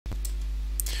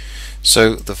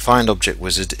So the Find Object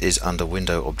Wizard is under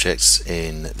Window Objects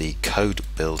in the Code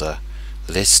Builder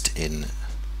list in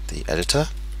the editor,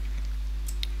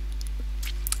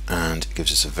 and it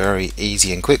gives us a very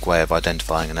easy and quick way of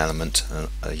identifying an element,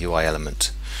 a UI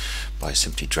element, by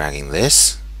simply dragging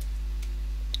this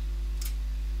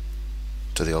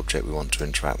to the object we want to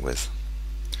interact with.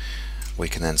 We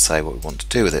can then say what we want to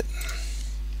do with it.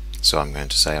 So I'm going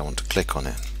to say I want to click on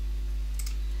it,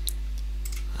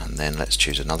 and then let's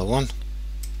choose another one.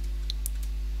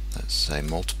 Let's say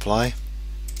multiply,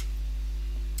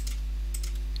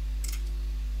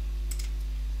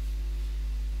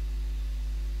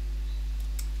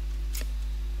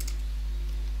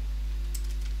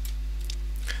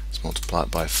 let's multiply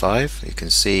it by 5. You can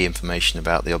see information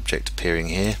about the object appearing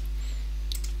here.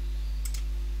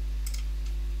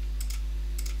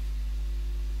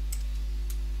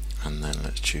 And then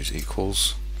let's choose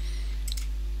equals.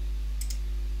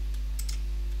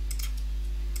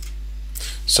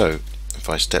 So if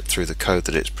I step through the code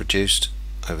that it's produced,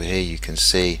 over here you can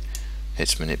see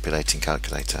it's manipulating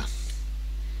calculator.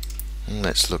 And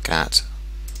let's look at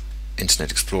Internet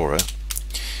Explorer,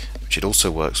 which it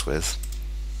also works with.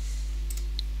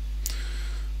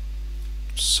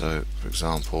 So for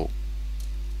example,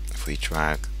 if we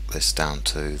drag this down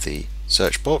to the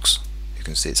search box, you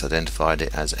can see it's identified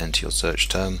it as enter your search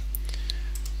term.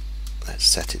 Let's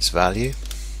set its value.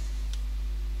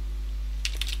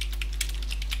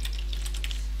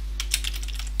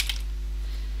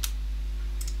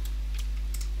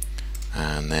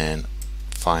 And then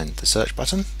find the search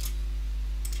button.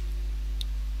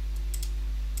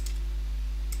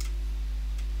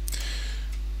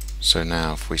 So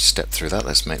now if we step through that,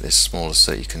 let's make this smaller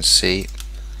so you can see.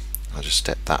 I'll just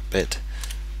step that bit.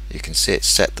 You can see it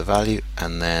set the value,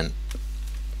 and then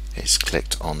it's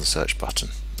clicked on the search button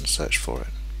and searched for it.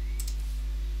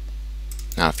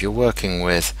 Now if you're working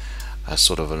with a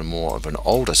sort of a more of an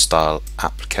older style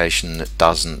application that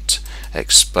doesn't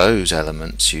expose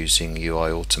elements using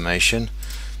UI automation,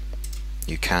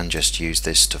 you can just use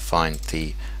this to find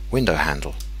the window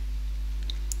handle.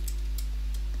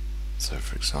 So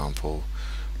for example,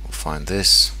 we'll find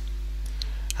this,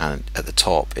 and at the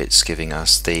top it's giving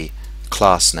us the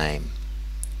class name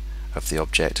of the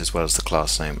object as well as the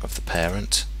class name of the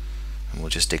parent, and we'll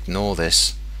just ignore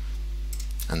this,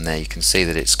 and there you can see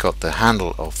that it's got the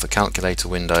handle of the calculator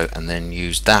window, and then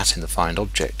use that in the find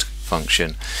object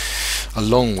function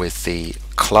along with the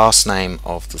class name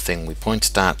of the thing we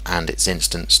pointed at and its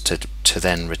instance to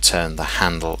then return the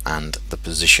handle and the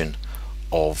position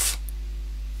of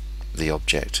the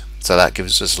object. So that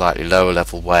gives us a slightly lower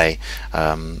level way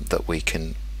that we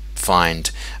can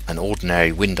find an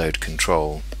ordinary windowed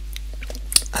control,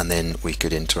 and then we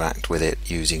could interact with it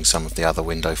using some of the other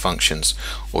window functions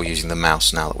or using the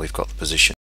mouse now that we've got the position.